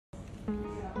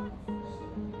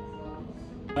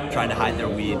Trying to hide their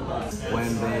weed.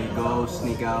 When they go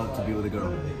sneak out to be with a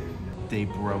girl. They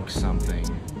broke something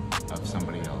of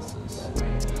somebody else's.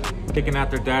 Kicking out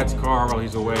their dad's car while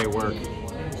he's away at work.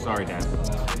 Sorry, Dad.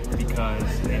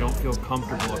 Because they don't feel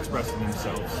comfortable expressing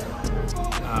themselves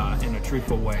in a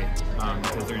truthful way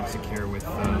because they're insecure with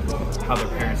how their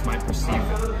parents might perceive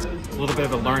it. It's a little bit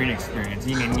of a learning experience,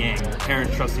 yin and yang.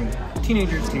 Parents trusting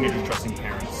teenagers, teenagers trusting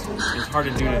parents. It's hard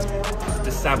to do to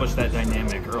establish that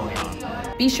dynamic early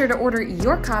on. Be sure to order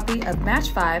your copy of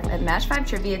Match 5 at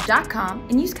match5trivia.com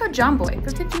and use code Jomboy for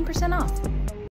 15% off.